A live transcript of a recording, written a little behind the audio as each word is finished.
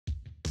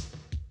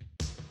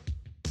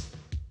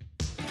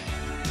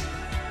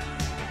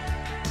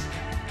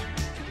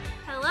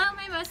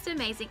most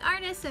amazing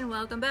artists, and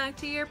welcome back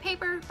to your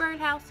paper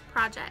birdhouse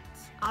project.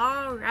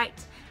 All right,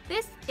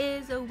 this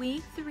is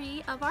week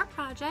 3 of our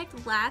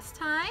project. Last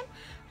time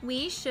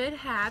we should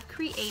have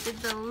created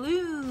the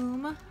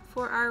loom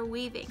for our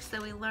weaving.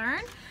 So we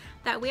learned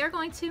that we are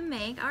going to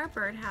make our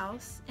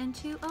birdhouse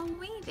into a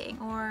weaving,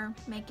 or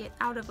make it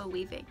out of a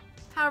weaving,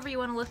 however you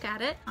want to look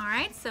at it. All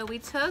right, so we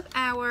took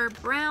our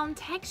brown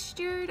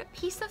textured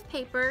piece of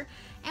paper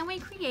and we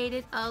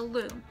created a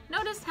loom.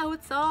 Notice how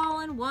it's all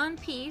in one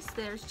piece.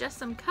 There's just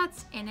some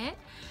cuts in it.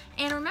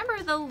 And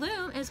remember, the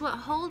loom is what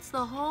holds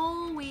the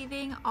whole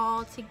weaving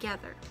all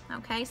together.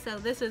 Okay, so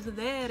this is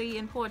very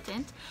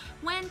important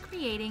when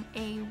creating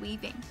a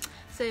weaving.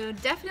 So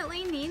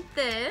definitely need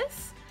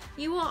this.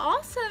 You will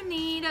also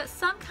need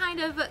some kind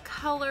of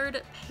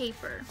colored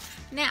paper.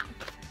 Now,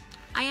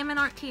 I am an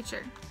art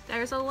teacher.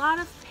 There's a lot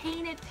of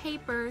painted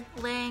paper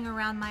laying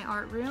around my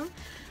art room,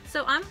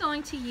 so I'm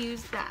going to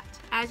use that.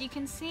 As you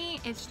can see,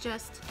 it's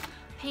just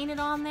painted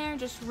on there,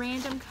 just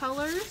random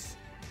colors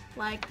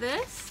like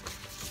this.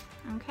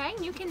 Okay,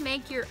 you can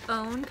make your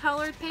own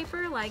colored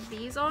paper like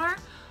these are,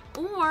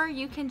 or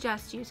you can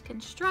just use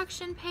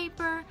construction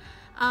paper.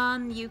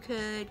 You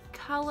could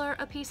color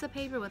a piece of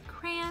paper with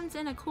crayons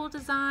in a cool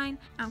design.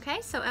 Okay,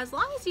 so as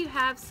long as you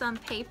have some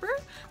paper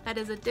that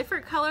is a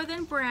different color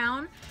than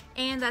brown,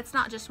 and that's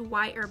not just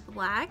white or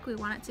black, we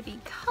want it to be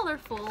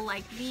colorful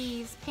like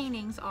these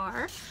paintings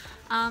are,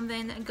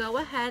 then go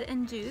ahead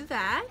and do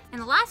that.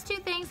 And the last two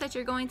things that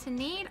you're going to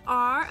need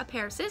are a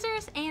pair of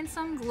scissors and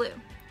some glue.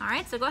 All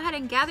right, so go ahead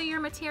and gather your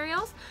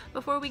materials.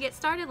 Before we get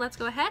started, let's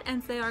go ahead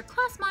and say our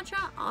class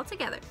mantra all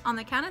together on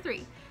the count of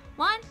 3.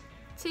 1,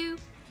 2,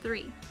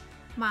 3.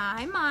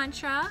 My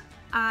mantra: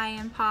 I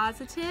am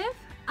positive,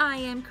 I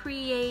am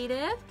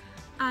creative,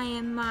 I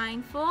am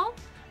mindful,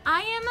 I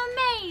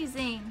am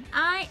amazing,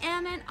 I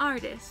am an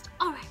artist.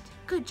 All right,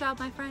 good job,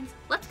 my friends.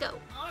 Let's go.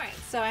 All right,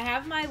 so I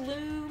have my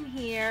loom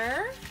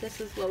here. This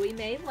is what we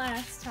made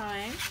last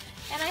time.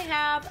 And I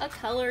have a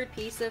colored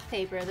piece of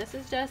paper. This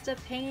is just a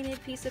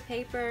painted piece of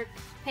paper,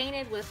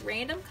 painted with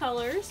random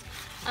colors.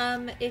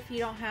 If you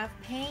don't have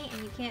paint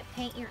and you can't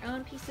paint your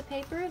own piece of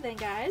paper, then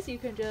guys, you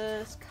can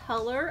just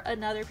color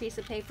another piece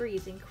of paper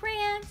using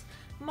crayons,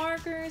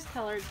 markers,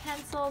 colored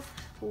pencils,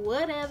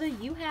 whatever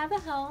you have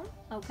at home,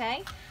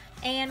 okay?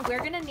 And we're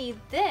gonna need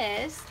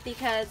this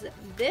because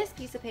this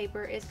piece of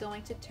paper is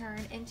going to turn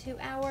into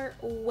our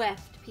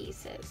weft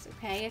pieces,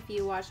 okay? If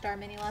you watched our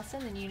mini lesson,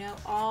 then you know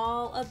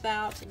all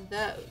about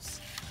those.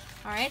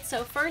 All right,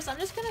 so first I'm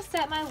just gonna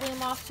set my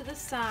loom off to the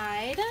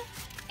side,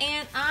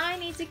 and I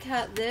need to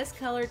cut this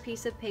colored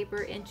piece of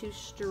paper into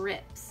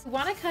strips. We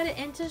wanna cut it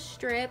into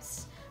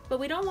strips, but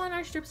we don't want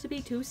our strips to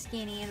be too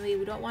skinny, and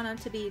we don't want them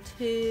to be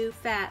too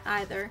fat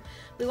either.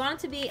 We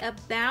want them to be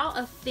about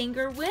a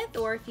finger width,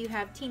 or if you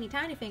have teeny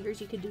tiny fingers,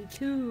 you could do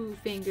 2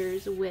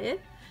 fingers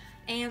width.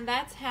 And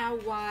that's how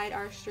wide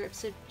our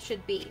strips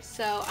should be.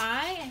 So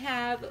I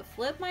have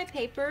flipped my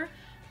paper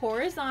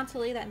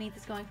horizontally. That means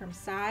it's going from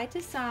side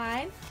to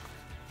side.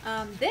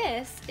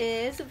 This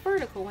is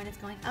vertical when it's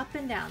going up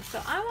and down.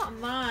 So I want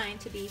mine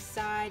to be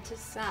side to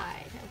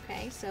side.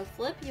 Okay, so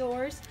flip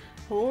yours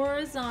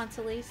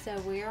horizontally so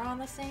we're on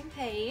the same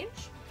page.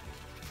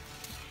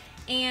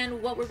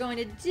 And what we're going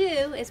to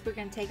do is we're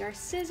going to take our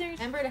scissors.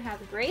 Remember to have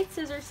great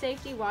scissor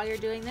safety while you're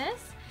doing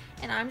this.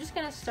 And I'm just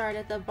going to start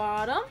at the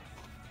bottom,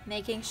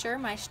 making sure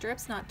my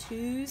strip's not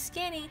too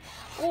skinny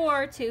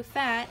or too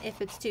fat. If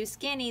it's too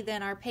skinny,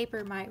 then our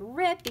paper might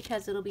rip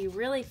because it'll be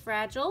really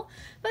fragile.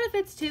 But if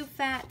it's too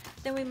fat,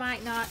 then we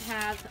might not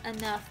have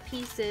enough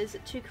pieces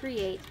to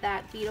create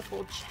that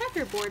beautiful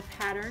checkerboard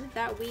pattern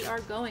that we are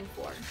going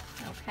for.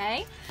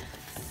 Okay,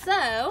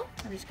 so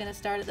I'm just going to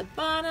start at the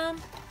bottom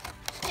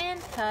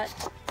and cut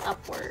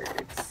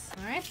upwards.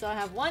 All right, so I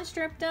have one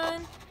strip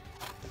done.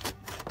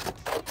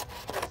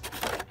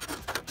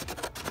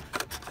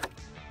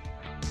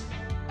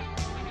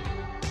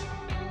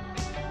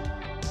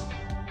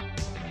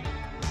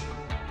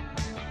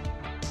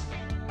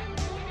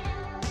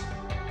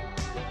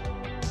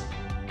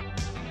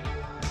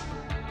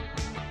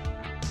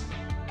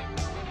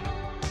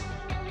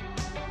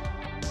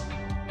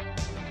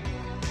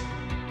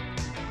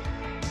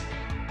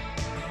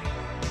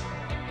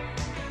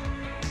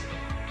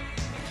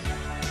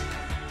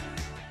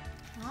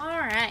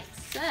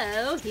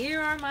 So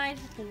here are my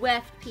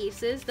weft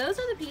pieces. Those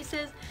are the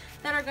pieces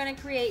that are going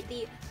to create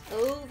the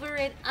over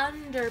and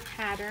under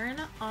pattern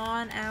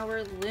on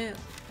our loom,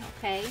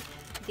 okay?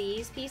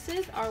 These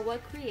pieces are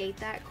what create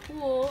that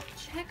cool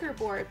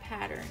checkerboard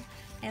pattern,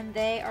 and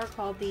they are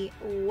called the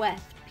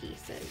weft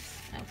pieces,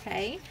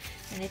 okay?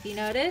 And if you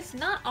notice,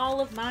 not all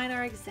of mine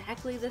are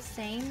exactly the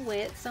same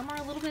width. Some are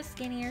a little bit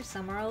skinnier,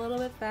 some are a little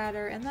bit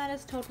fatter, and that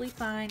is totally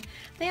fine.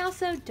 They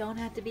also don't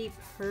have to be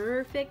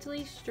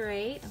perfectly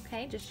straight,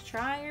 okay? Just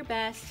try your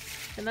best.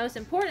 The most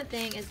important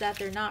thing is that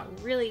they're not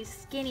really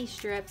skinny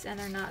strips and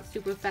they're not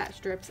super fat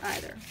strips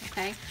either,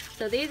 okay?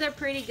 So these are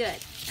pretty good.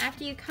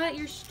 After you cut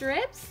your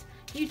strips,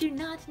 you do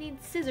not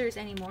need scissors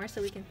anymore,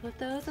 so we can put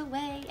those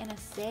away in a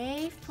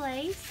safe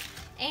place.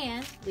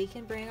 And we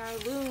can bring our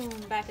loom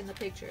back in the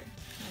picture,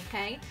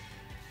 okay?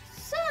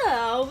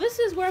 So this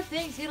is where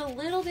things get a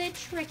little bit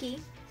tricky,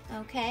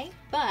 okay?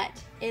 But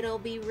it'll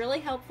be really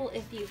helpful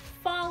if you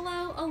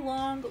follow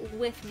along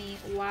with me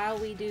while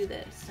we do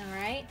this, all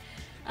right?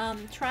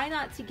 Try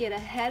not to get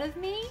ahead of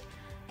me,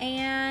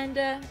 and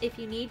if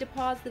you need to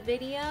pause the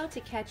video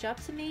to catch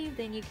up to me,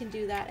 then you can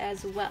do that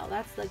as well.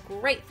 That's the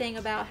great thing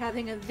about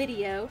having a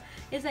video,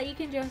 is that you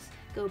can just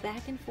go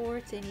back and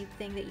forth to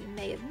anything that you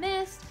may have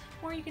missed,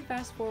 or you can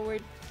fast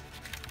forward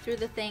through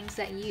the things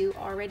that you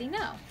already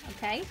know,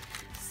 okay?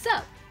 So,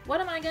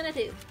 what am I gonna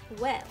do?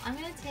 Well, I'm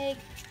gonna take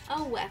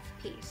a weft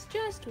piece,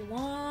 just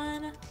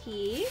one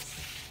piece,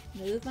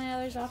 move my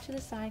others off to the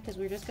side because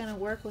we're just gonna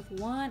work with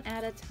one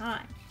at a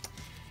time.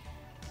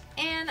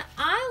 And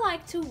I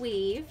like to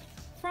weave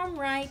from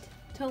right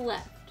to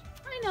left.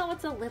 I know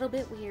it's a little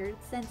bit weird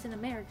since in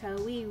America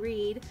we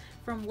read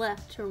from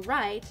left to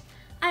right.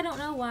 I don't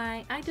know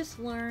why, I just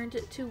learned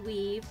to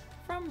weave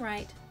from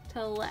right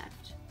to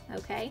left,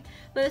 okay?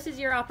 But this is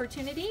your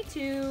opportunity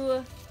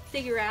to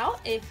figure out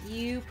if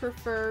you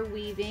prefer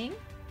weaving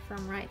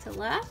from right to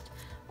left,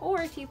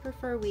 or if you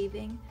prefer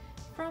weaving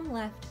from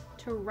left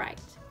to right.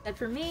 But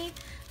for me,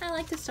 I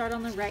like to start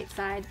on the right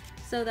side,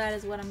 so that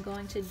is what I'm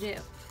going to do.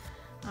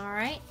 All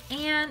right,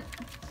 and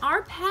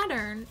our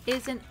pattern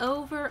is an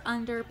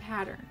over-under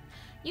pattern.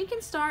 You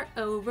can start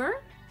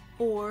over,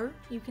 or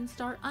you can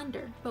start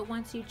under, but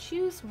once you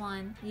choose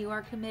one, you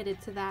are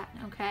committed to that,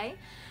 okay?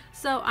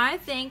 So I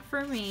think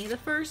for me, the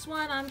first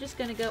one, I'm just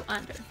gonna go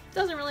under.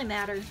 Doesn't really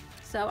matter.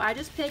 So I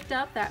just picked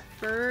up that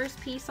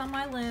first piece on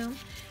my loom,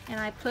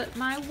 and I put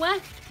my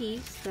weft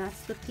piece,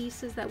 that's the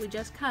pieces that we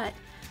just cut,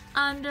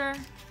 under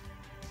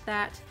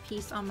that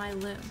piece on my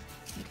loom,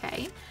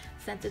 okay?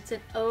 Since it's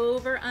an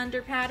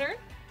over-under pattern,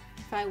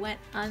 if I went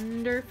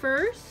under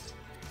first,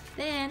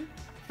 then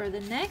for the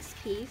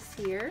next piece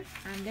here,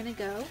 I'm gonna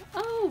go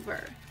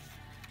over.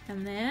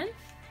 And then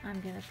I'm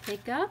gonna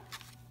pick up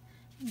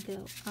and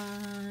go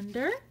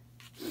under,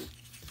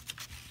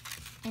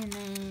 and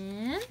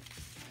then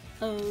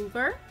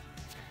over,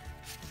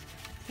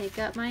 pick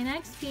up my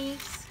next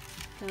piece,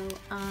 go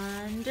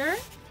under.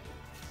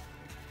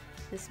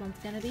 This one's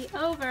gonna be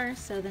over,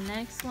 so the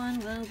next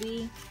one will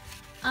be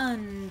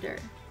under.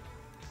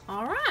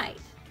 All right,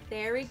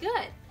 very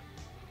good.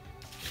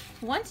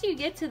 Once you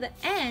get to the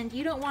end,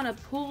 you don't want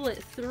to pull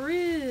it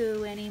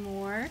through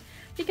anymore,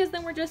 because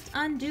then we're just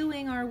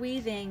undoing our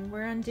weaving.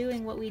 We're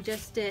undoing what we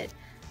just did.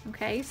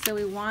 Okay, so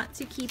we want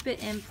to keep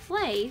it in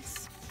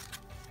place.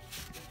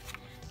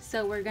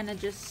 So we're gonna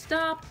just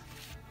stop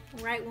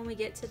right when we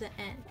get to the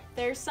end.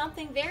 There's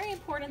something very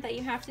important that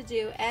you have to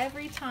do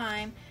every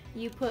time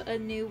you put a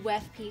new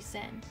weft piece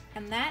in,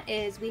 and that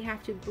is we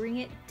have to bring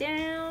it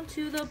down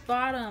to the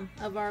bottom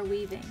of our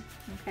weaving,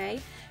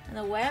 okay? And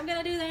the way I'm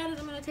gonna do that is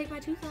I'm gonna take my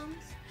two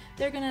thumbs,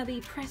 they're gonna be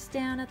pressed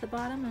down at the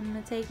bottom. I'm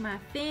gonna take my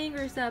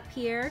fingers up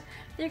here,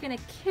 they're gonna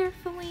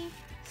carefully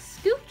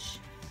scooch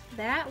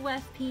that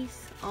weft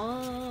piece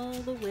all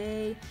the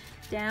way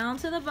down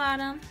to the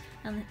bottom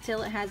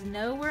until it has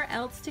nowhere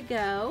else to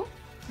go,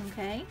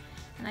 okay?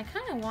 And I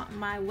kind of want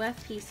my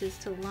weft pieces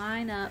to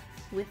line up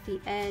with the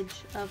edge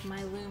of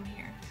my loom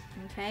here,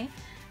 okay?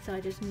 So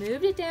I just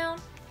moved it down,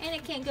 and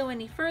it can't go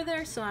any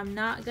further, so I'm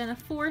not gonna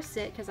force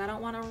it because I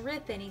don't want to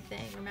rip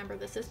anything. Remember,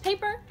 this is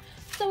paper,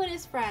 so it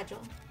is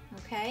fragile,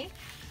 okay?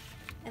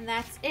 And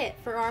that's it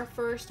for our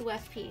first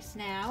weft piece.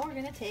 Now we're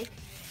gonna take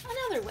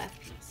another weft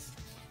piece,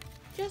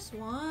 just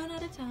one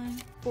at a time.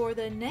 For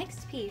the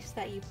next piece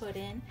that you put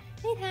in,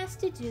 it has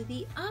to do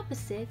the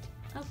opposite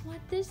of what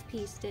this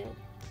piece did.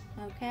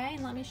 Okay,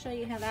 and let me show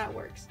you how that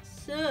works.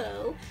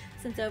 So,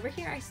 since over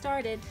here I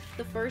started,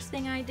 the first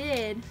thing I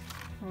did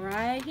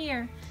right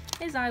here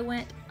is I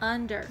went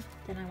under.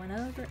 Then I went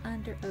over,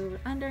 under, over,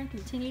 under, and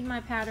continued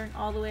my pattern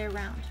all the way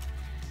around.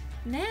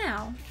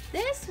 Now,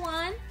 this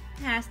one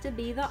has to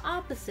be the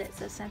opposite.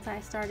 So since I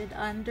started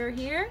under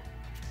here,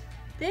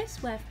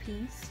 this weft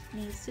piece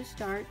needs to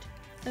start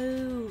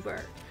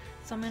over.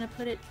 So I'm going to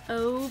put it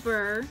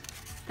over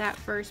that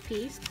first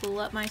piece, pull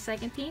up my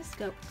second piece,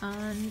 go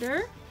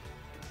under.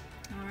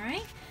 All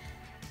right,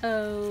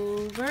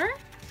 over,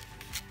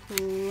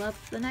 pull up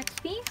the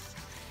next piece,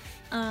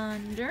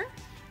 under,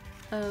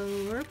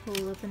 over,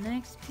 pull up the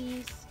next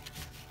piece,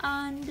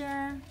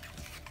 under,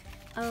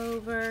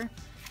 over,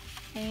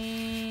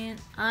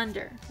 and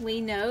under. We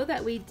know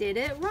that we did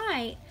it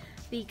right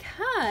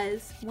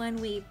because when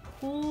we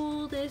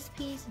pull this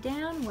piece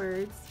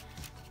downwards,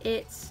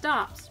 it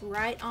stops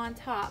right on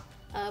top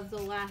of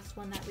the last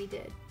one that we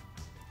did,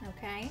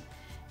 okay?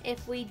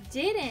 If we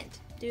didn't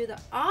do the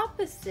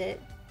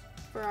opposite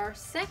for our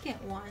second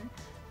one,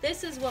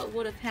 this is what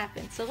would have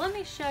happened. So let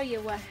me show you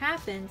what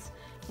happens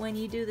when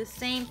you do the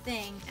same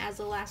thing as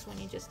the last one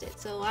you just did.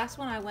 So the last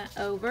one I went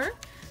over,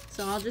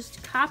 so I'll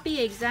just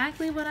copy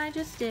exactly what I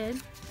just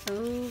did.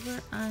 Over,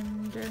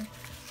 under,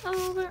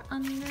 over,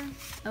 under,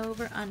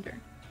 over, under.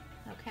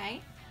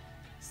 Okay?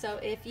 So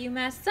if you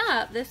mess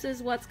up, this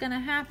is what's gonna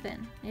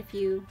happen. If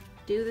you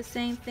do the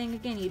same thing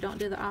again, you don't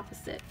do the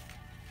opposite.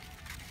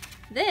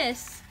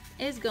 This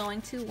is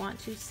going to want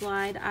to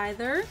slide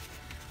either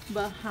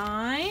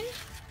behind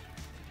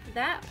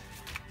that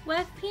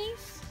weft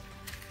piece,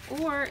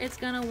 or it's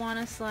going to want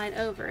to slide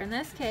over. In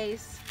this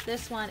case,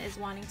 this one is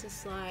wanting to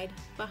slide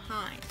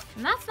behind.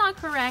 And that's not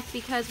correct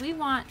because we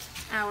want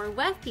our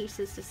weft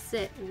pieces to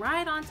sit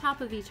right on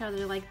top of each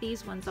other like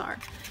these ones are.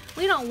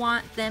 We don't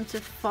want them to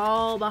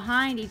fall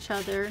behind each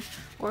other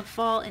or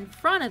fall in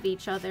front of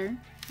each other,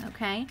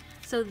 okay?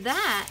 So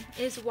that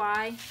is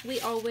why we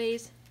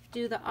always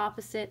do the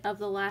opposite of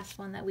the last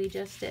one that we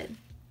just did,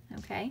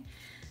 okay?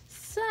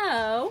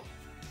 So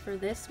for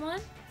this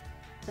one,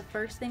 the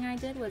first thing I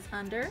did was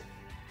under.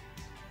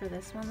 For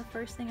this one, the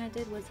first thing I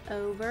did was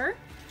over.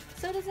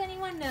 So does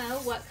anyone know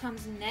what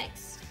comes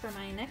next for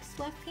my next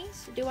weft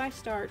piece? Do I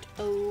start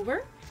over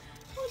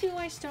or do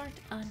I start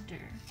under?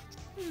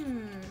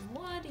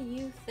 What do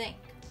you think?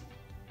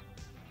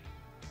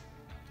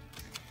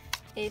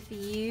 If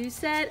you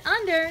said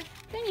under,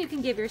 then you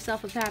can give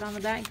yourself a pat on the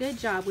back. Good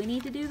job. We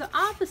need to do the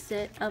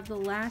opposite of the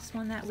last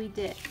one that we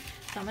did.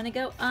 So I'm going to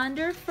go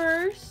under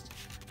first,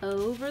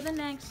 over the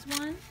next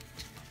one,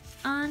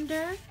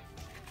 under,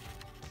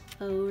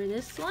 over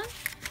this one,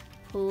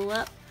 pull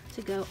up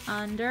to go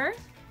under,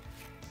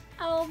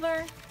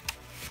 over,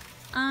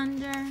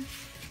 under,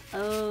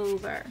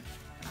 over.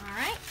 All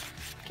right.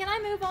 Can I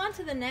move on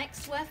to the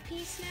next weft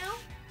piece now?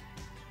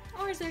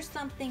 Or is there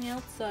something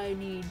else I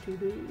need to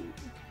do?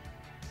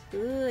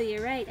 Ooh,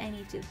 you're right. I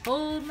need to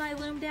hold my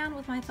loom down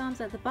with my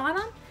thumbs at the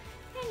bottom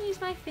and use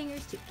my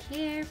fingers to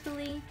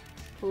carefully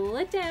pull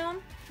it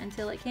down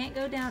until it can't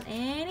go down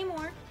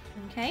anymore.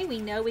 Okay, we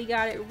know we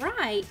got it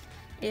right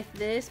if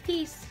this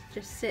piece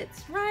just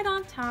sits right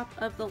on top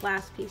of the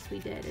last piece we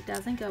did. It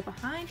doesn't go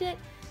behind it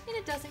and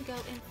it doesn't go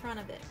in front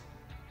of it.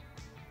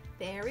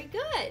 Very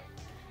good.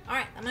 All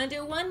right, I'm going to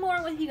do one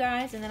more with you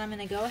guys and then I'm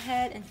going to go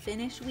ahead and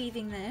finish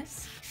weaving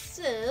this.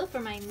 So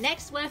for my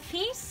next weft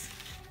piece,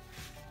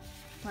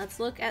 let's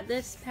look at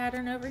this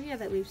pattern over here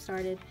that we've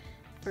started.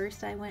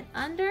 First I went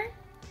under,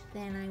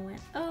 then I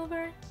went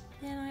over,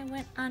 then I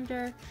went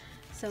under.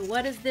 So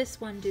what does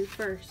this one do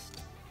first?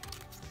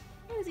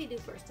 What does he do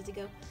first? Does he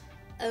go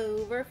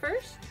over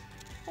first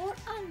or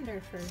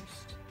under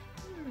first?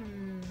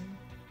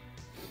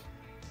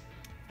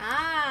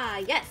 Ah,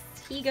 yes,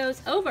 he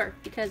goes over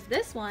because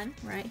this one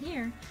right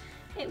here,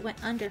 it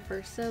went under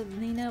first. So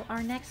we know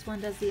our next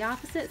one does the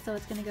opposite, so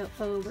it's going to go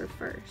over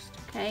first,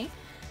 okay?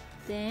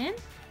 Then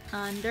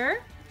under,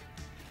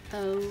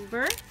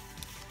 over,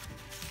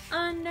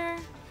 under,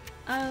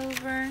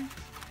 over,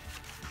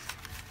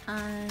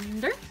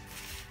 under,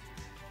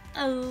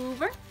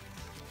 over,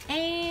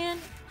 and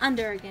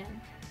under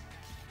again.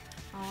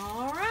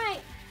 All right,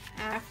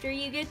 after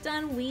you get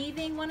done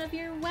weaving one of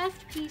your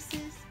weft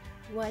pieces,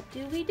 what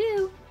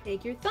do?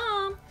 Take your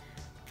thumb,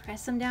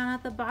 press them down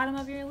at the bottom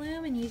of your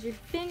loom and use your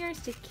fingers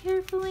to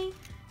carefully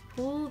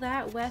pull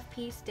that weft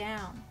piece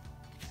down.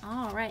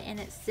 All right, and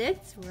it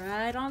sits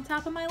right on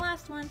top of my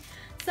last one,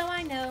 so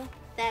I know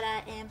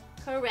that I am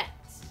correct.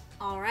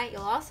 All right,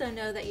 you'll also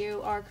know that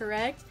you are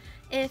correct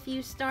if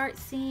you start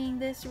seeing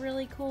this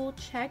really cool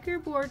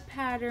checkerboard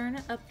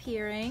pattern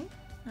appearing,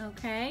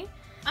 okay?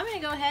 I'm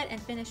gonna go ahead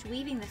and finish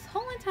weaving this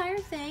whole entire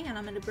thing and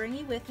I'm gonna bring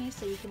you with me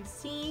so you can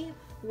see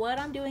what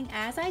I'm doing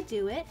as I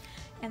do it,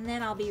 and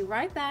then I'll be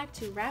right back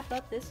to wrap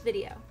up this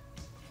video.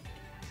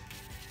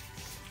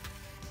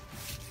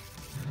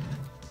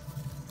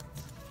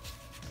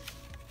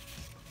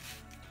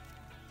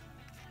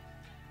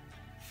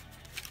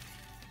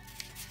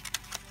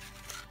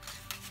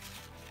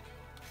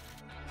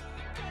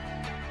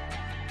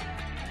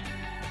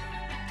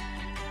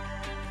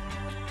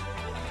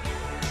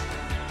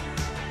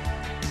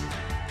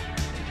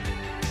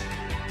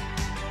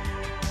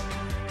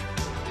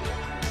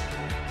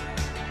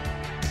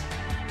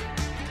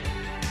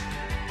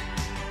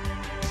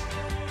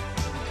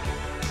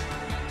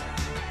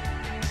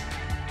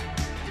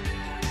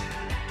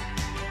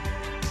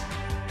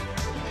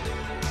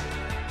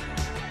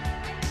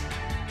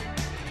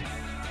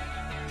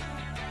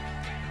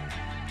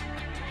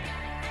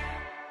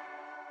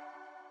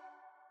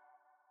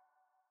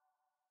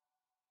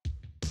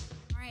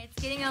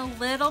 It's getting a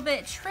little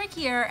bit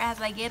trickier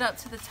as I get up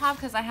to the top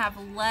because I have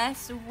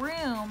less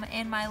room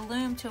in my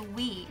loom to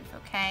weave,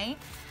 okay?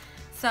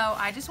 So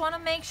I just want to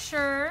make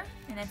sure,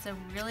 and it's a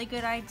really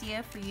good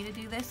idea for you to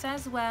do this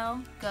as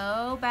well,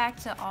 go back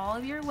to all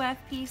of your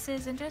weft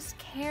pieces and just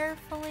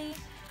carefully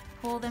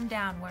pull them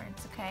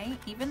downwards, okay?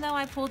 Even though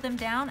I pulled them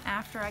down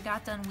after I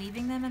got done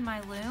weaving them in my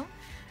loom,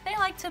 they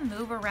like to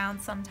move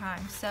around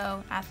sometimes.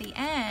 So at the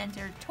end,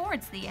 or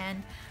towards the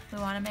end, we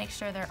want to make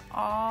sure they're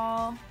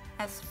all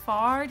as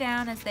far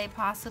down as they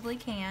possibly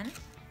can,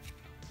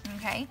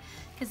 okay?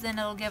 Because then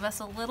it'll give us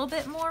a little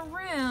bit more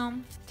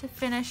room to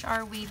finish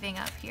our weaving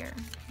up here,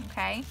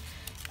 okay?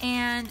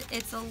 And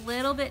it's a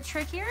little bit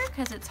trickier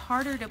because it's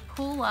harder to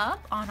pull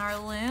up on our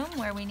loom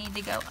where we need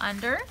to go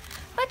under,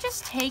 but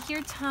just take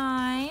your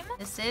time.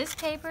 This is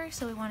paper,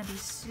 so we want to be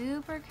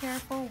super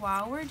careful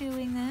while we're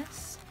doing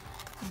this.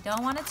 We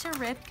don't want it to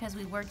rip because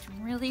we worked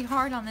really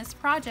hard on this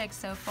project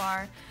so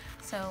far.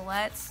 So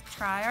let's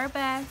try our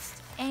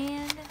best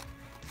and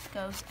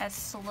go as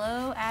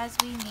slow as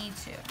we need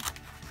to.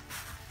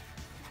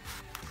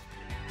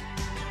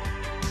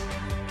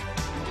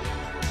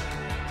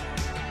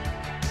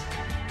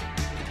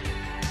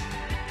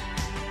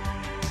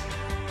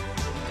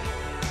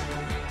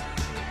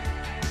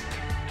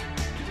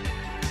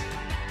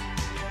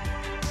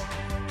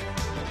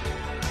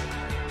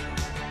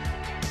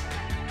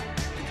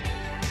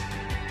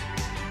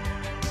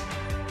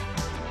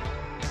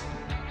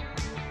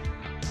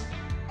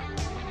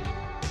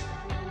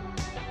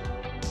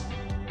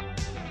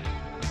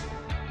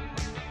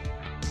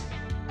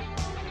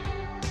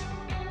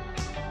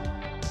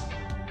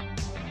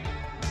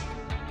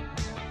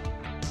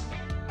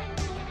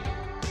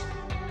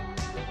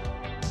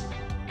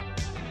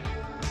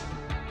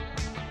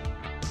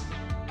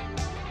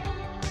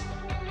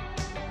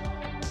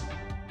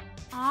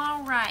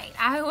 Alright,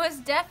 I was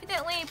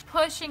definitely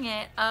pushing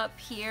it up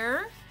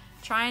here,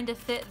 trying to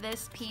fit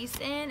this piece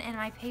in, and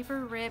my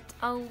paper ripped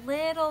a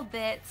little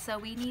bit, so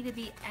we need to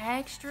be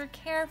extra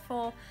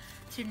careful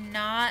to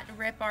not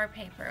rip our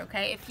paper,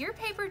 okay? If your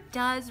paper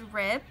does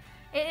rip,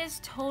 it is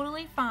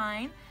totally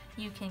fine.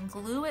 You can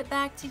glue it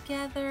back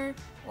together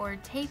or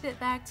tape it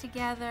back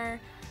together.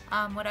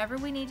 Whatever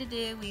we need to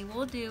do, we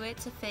will do it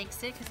to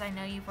fix it, because I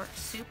know you've worked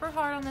super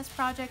hard on this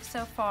project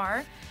so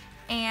far.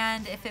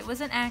 And if it was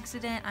an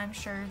accident, I'm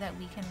sure that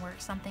we can work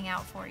something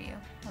out for you,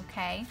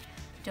 okay?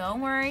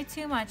 Don't worry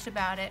too much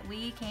about it.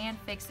 We can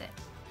fix it.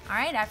 All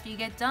right, after you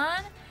get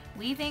done,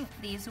 weaving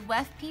these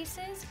weft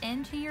pieces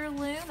into your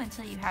loom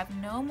until you have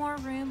no more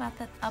room up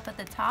at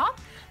the top,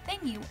 then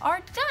you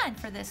are done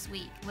for this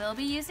week. We'll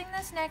be using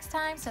this next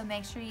time, so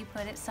make sure you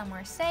put it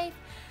somewhere safe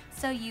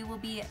so you will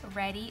be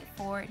ready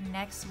for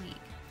next week.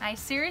 I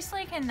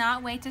seriously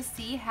cannot wait to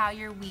see how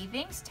your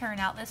weavings turn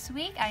out this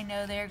week. I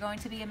know they're going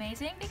to be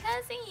amazing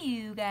because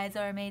you guys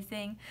are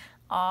amazing.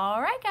 All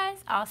right,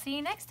 guys, I'll see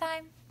you next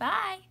time.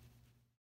 Bye.